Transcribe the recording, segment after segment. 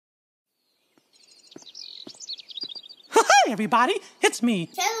everybody, it's me.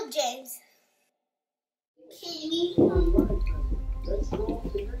 Kayleb James.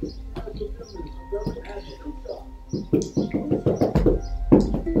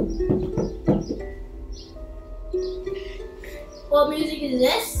 What music is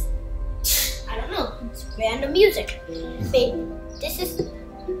this? I don't know. It's random music. Maybe this is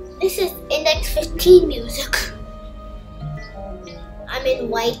index 15 music. I'm in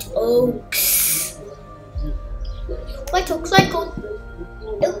White Oaks. White Oaks, White Oaks.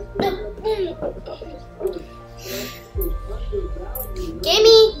 Give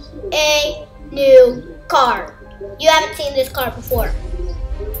me a new car. You haven't seen this car before.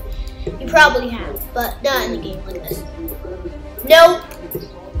 You probably have, but not in a game like this. Nope.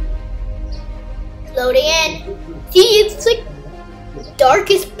 Loading in. See, it's like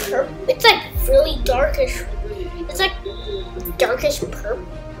darkish purple. It's like really darkish. It's like darkish purple.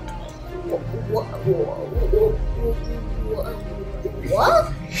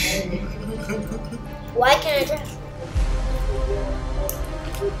 What? Why can't I drive?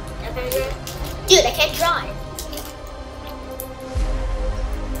 Dude, I can't drive.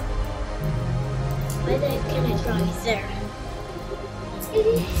 Why can't I drive there?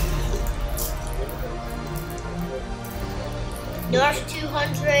 North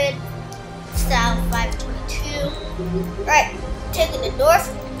 200, south 522. Right, taking the north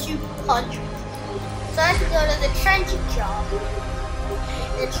 200. So I have to go to the transit job.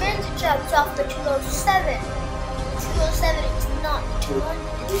 The transit job is off the 207. The 207 is not the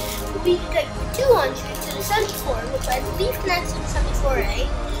 200. We can take the 200 to the 74, which I believe connects to the 74A.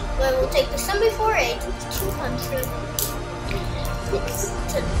 Then we'll take the 74A to the 200.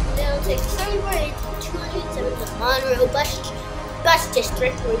 Then we'll take the 74A to the 207 to the Monroe bus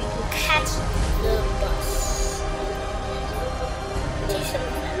district where we can catch the bus.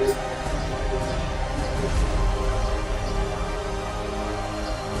 275.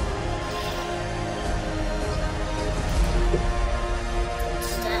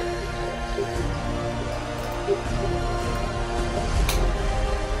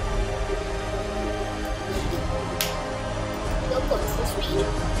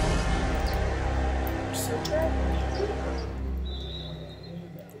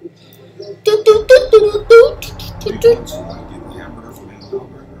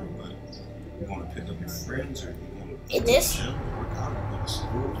 In this? I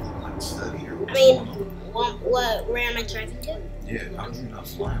mean, where am I driving to? Yeah, how do you not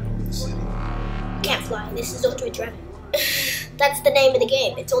fly over the city? Can't fly. This is ultimate driving. That's the name of the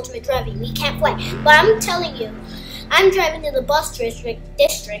game. It's ultimate driving. We can't fly. But I'm telling you, I'm driving to the bus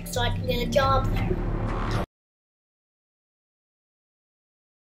district so I can get a job there.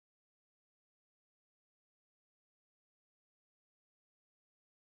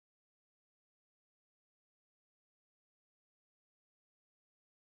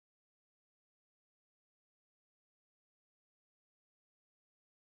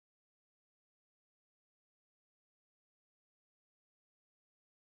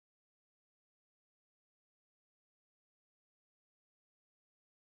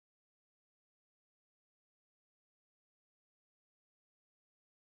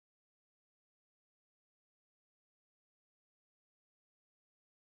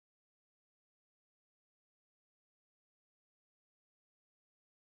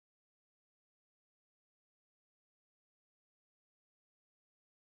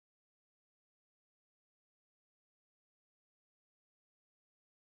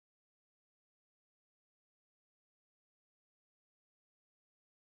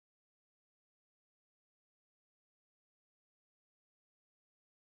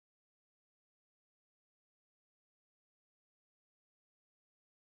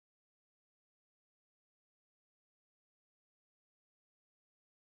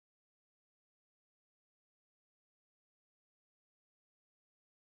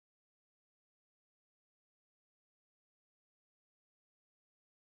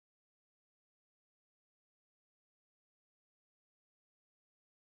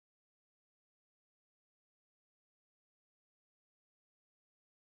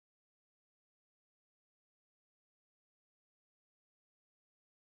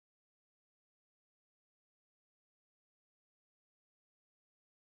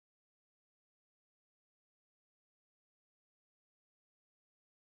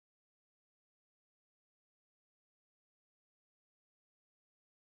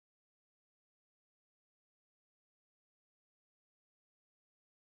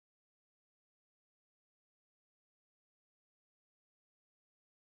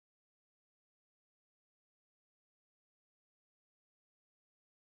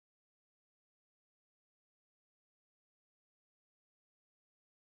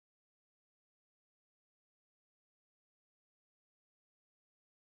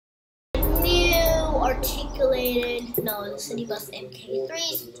 escalated. No, the city bus MK3.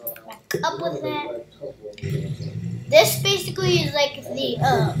 So back up with that. This basically is like the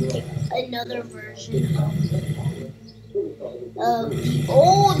another version of the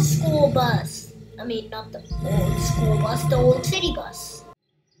old school bus. I mean, not the old school bus, the old city bus.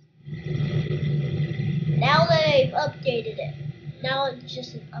 Now they've updated it. Now it's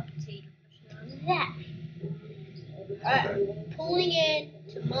just an updated version of that. Alright, pulling in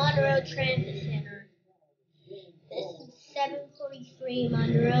to Monroe Transit Center. This is 743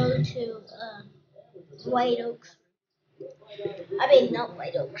 Monroe to White Oaks. I mean, not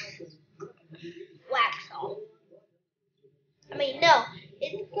White Oaks. Waxhaw. I mean, no.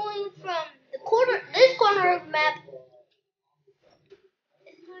 It's going from the corner, this corner of the map.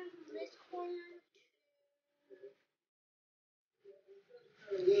 It's going from this corner.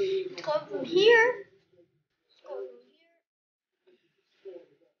 It's going from here. It's going from here.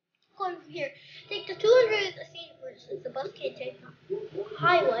 It's going from here. Take the 200 since the bus can't take the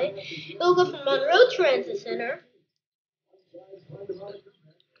highway. It will go from Monroe Transit Center.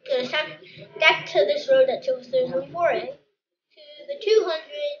 Back to this road that goes through 24A. To the 200.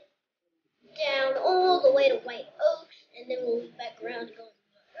 Down all the way to White Oaks. And then we'll back around to go to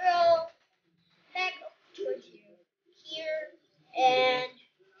Monroe. Back up towards here. And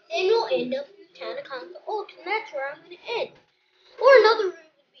then we'll end up in the town of Council Oaks. And that's where I'm going to end. Or another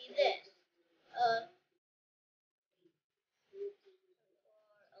route would be this. Over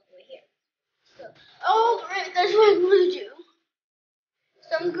here. So, alright, that's what I'm going to do.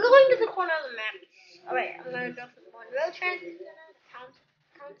 So I'm going to the corner of the map. Alright, I'm going to go from Monroe Transit Center to Council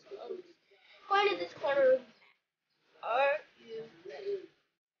Oaks. Going to this corner of the map. Are you ready?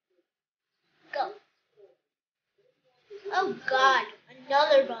 Go. Oh God,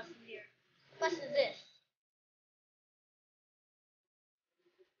 another bus is here. What bus is this?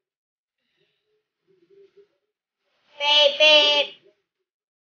 Beep, beep.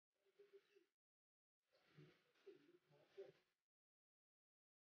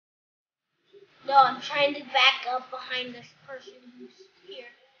 No, I'm trying to back up behind this person who's here.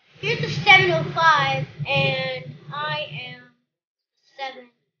 Here's the 705, and I am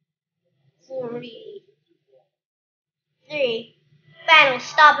 743. Battle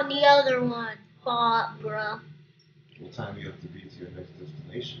stopping the other one, bruh. What time do you have to be to your next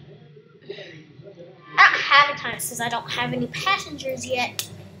destination? I don't have a time since I don't have any passengers yet.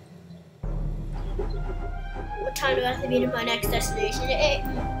 What time do I have to be to my next destination?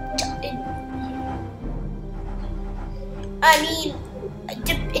 I mean,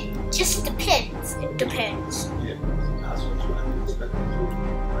 it just depends. It depends. Yeah, that's what I'm expecting.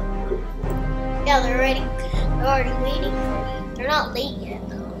 Yeah, they're already waiting for me. They're not late yet,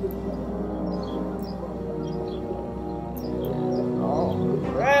 though.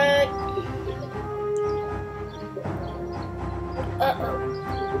 Alright. Uh-oh.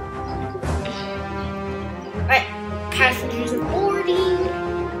 Alright, passengers are boarding.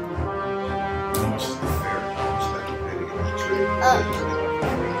 How much is the fare? How much is that compared to getting the train?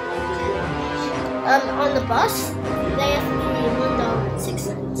 On the bus, they have to pay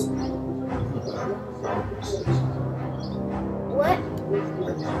 $1.06. What?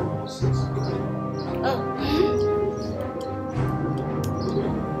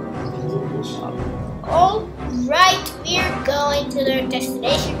 Oh. Alright, we're going to their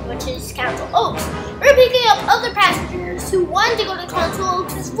destination, which is Council Oaks. We're picking up other passengers who want to go to Council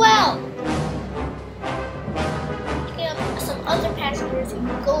Oaks as well. Picking up some other passengers who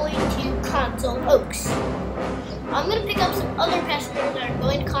are going to Council Oaks. I'm going to pick up some other passengers that are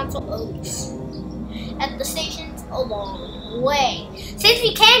going to Council Oaks at the stations along the way. Since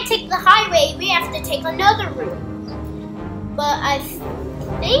we can't take the highway, we have to take another route. But I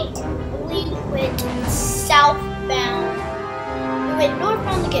think we went southbound. We went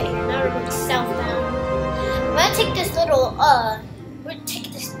northbound to get here. Now we're going southbound. I'm going to take this little, we're going to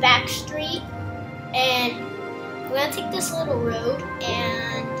take this back street. And we're going to take this little road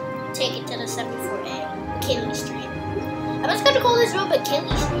and take it to the 74A, McKinley Street. I'm just going to call this road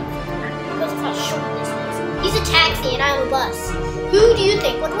McKinley Street because of how short this is. He's a taxi and I'm a bus. Who do you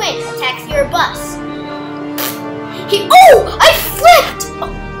think would win, a taxi or a bus? Oh! I flipped! Oh.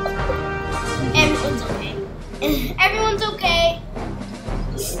 Everyone's okay. Everyone's okay.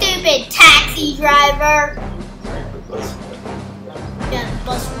 Stupid taxi driver. Yeah, the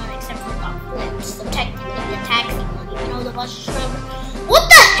bus won except for got flipped. So technically the taxi won, even though the bus driver. What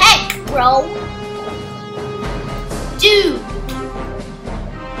the heck, bro? Dude.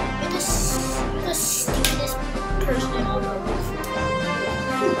 You're the stupidest person in all the world.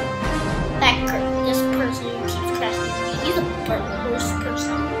 This person who keeps crashing me. He's the worst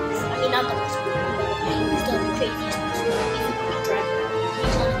person. I mean, not the worst person. He's the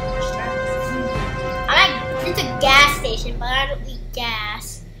the gas station, but I don't need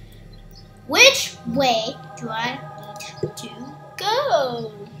gas. Which way do I need to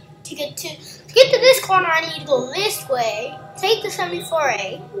go? To get to this corner, I need to go this way. Take the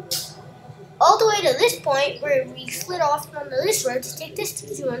 74A all the way to this point where we split off onto this road to take this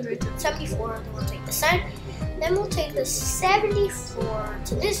to 200 to 74. Then we'll take the 7. Then we'll take the 74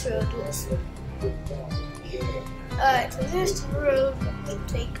 to this road to this. Alright, so this road will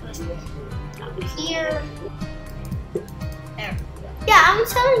take us down here. There. Yeah, I'm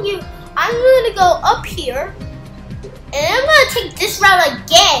telling you, I'm gonna go up here, and I'm gonna take this route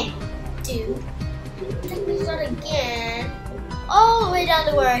again, dude. Take this route again, all the way down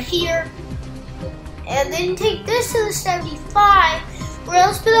to where here, and then take this to the 75, where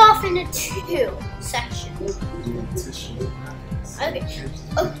I'll split off into 2 sections. Okay.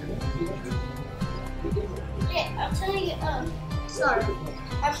 Okay, I'm telling you, sorry.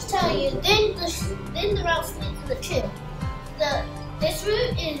 I was telling you, then the route splits into 2. This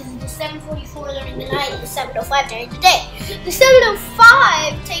route is the 744 during the night and the 705 during the day. The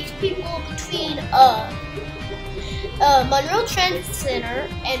 705 takes people between Monroe Transit Center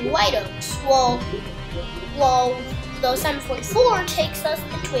and White Oaks, while the 744 takes us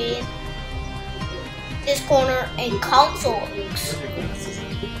between this corner and Council Oaks.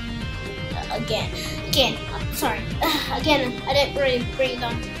 Again, sorry. Again, I didn't really bring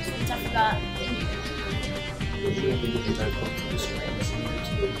them since I forgot.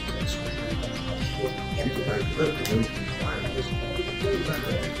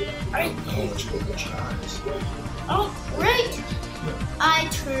 Oh, right! I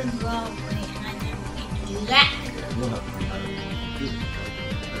turned wrong way and I didn't mean to do that.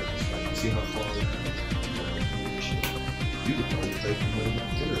 See how far you could probably play from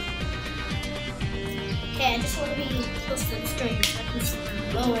Okay, I just want to be close to the string so I can see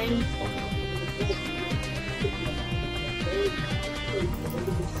where I'm going.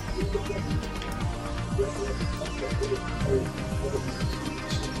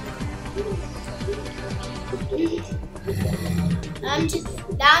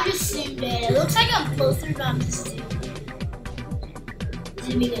 I'm just zoomed in. It looks like I'm closer, but I'm just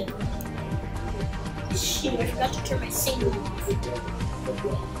zooming in. Shoot, I forgot to turn my signal off.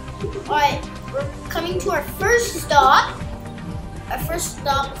 Alright, we're coming to our first stop. Our first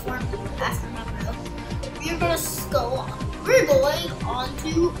stop before after Monroe. We're going on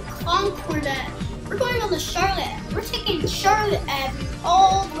to Concord. We're going on to Charlotte. We're taking Charlotte Avenue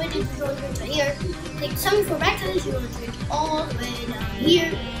all the way to the 200 to here. Take 74 back to the 200 all the way down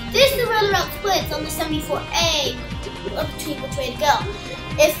here. This is where the route splits on the 74A. Up between which way to go.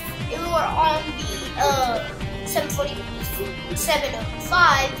 If you were on the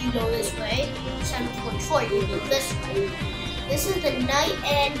 705, you go this way. 744, you go this way. This is the night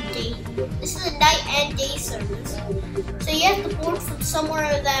and day. This is a night and day service. So you have to board from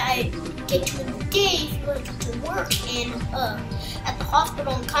somewhere that I get to in the day if you want to get to work in at the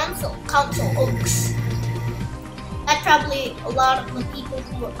hospital in Council Oaks. That's probably a lot of the people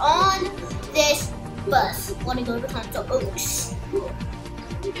who are on this bus want to go to Council Oaks.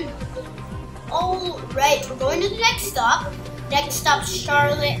 Alright, we're going to the next stop. Next stop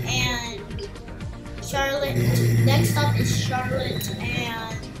Charlotte. Next stop is Charlotte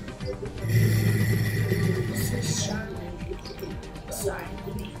and this is Charlotte. Sorry.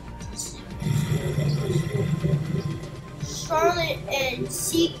 Charlotte and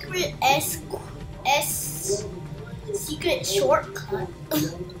Secret Secret Shortcut.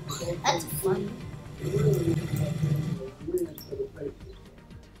 That's fun.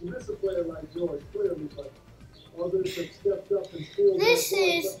 This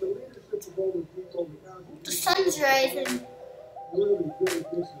is the sun's rising.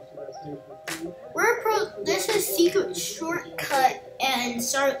 This is Secret Shortcut and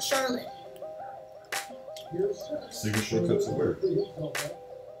Charlotte. Secret Shortcut to where?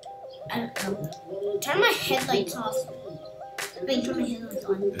 I don't know. Turn my headlights off. Wait, turn my headlights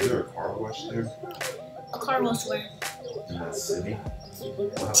on. Is there a car wash there? A car wash where? In that city?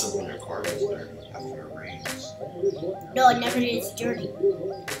 What happens when your car is there after it rains? No, it never gets dirty.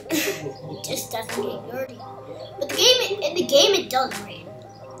 It just doesn't get dirty. But in the game it does rain.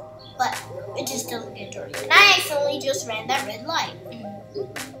 But it just doesn't get dirty. And I accidentally just ran that red light.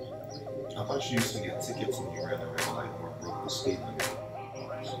 I thought you used to get tickets when you ran the red light or broke the speed limit.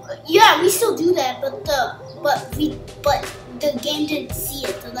 Yeah, we still do that, but the game didn't see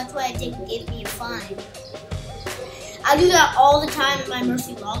it, so that's why it didn't give me a fine. I do that all the time in my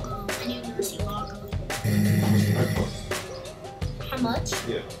Murcielago. I need Murcielago. How much?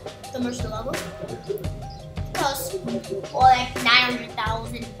 Yeah. The Murcielago? It costs like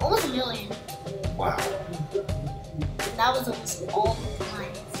 900,000, almost $1 million. Wow.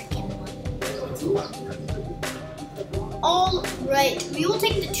 Right, we will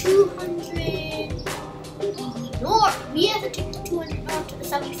take the 200 north. We have to take the 200 north to the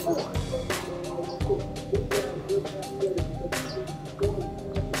 74.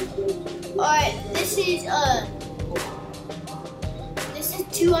 Alright, this is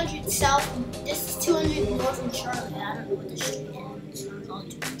 200 south. This is 200 north from Charlotte. I don't know what the street is. So I'm calling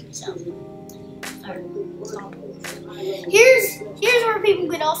 200 south. Here's where people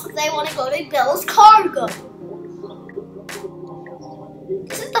get off if they want to go to Bill's Cargo.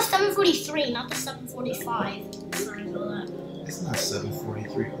 This is the 743, not the 745. It's not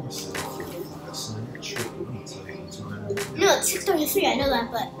 743 or 745. So you're tripping. Let me tell you, 200. No, it's 633. I know that,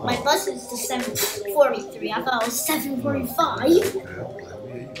 but my bus is the 743. I thought it was 745.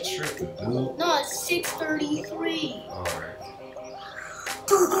 Okay, you tripping, dude. No, it's 633. Alright.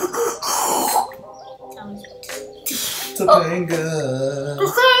 Topanga.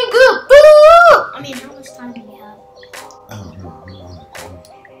 I mean, how much time do we have? I don't know. You want to call me?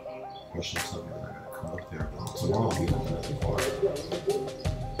 Question something and I gotta come up there. Tomorrow I'll be looking at the car.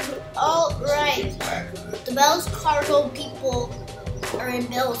 Alright. The Bell's Cargo people are in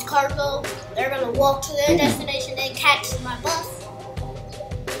Bell's Cargo. They're gonna walk to their destination and catch my bus.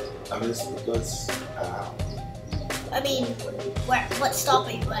 I missed the bus. I mean, what stop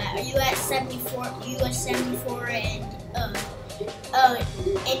are you at? Are you at 74? US 74 and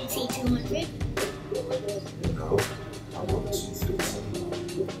NT 200? No, I'm on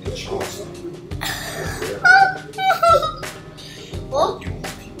 215 in Charleston. Well,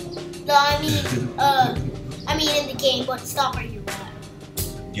 no, I mean in the game. What stop are you at?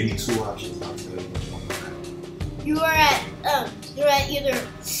 Give me two options. I'll tell you which one I'm at. You're at either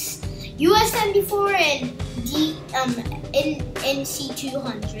US 74 and NC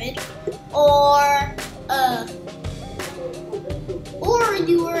 200, or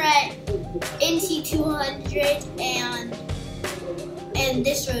you were at NC 200 and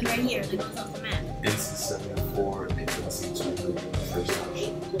this road right here that goes off the map. NC 74 and NC 200 the first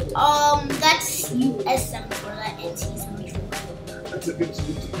option. That's US 74, that NC 74. That's a good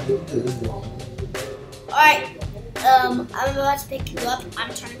two. Alright, I'm about to pick you up.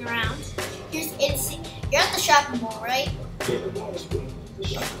 I'm turning around. Here's NC. You're at the shopping mall, right?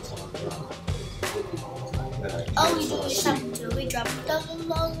 Oh, we do the shopping till we drop.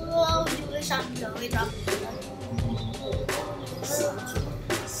 Oh, we do the shopping till we drop.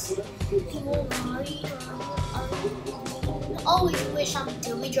 Oh, we do the shopping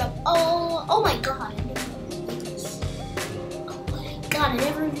till we drop. Oh my god. Oh my god, I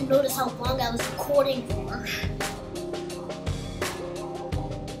never even noticed how long I was recording for.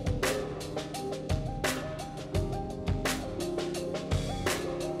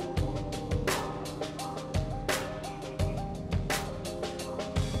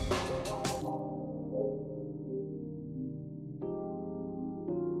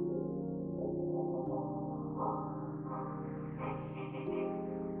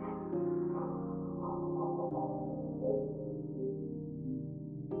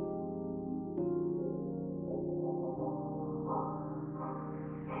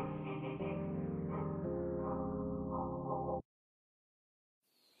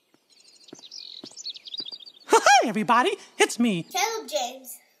 Hi, everybody. It's me. Kayleb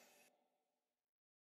James.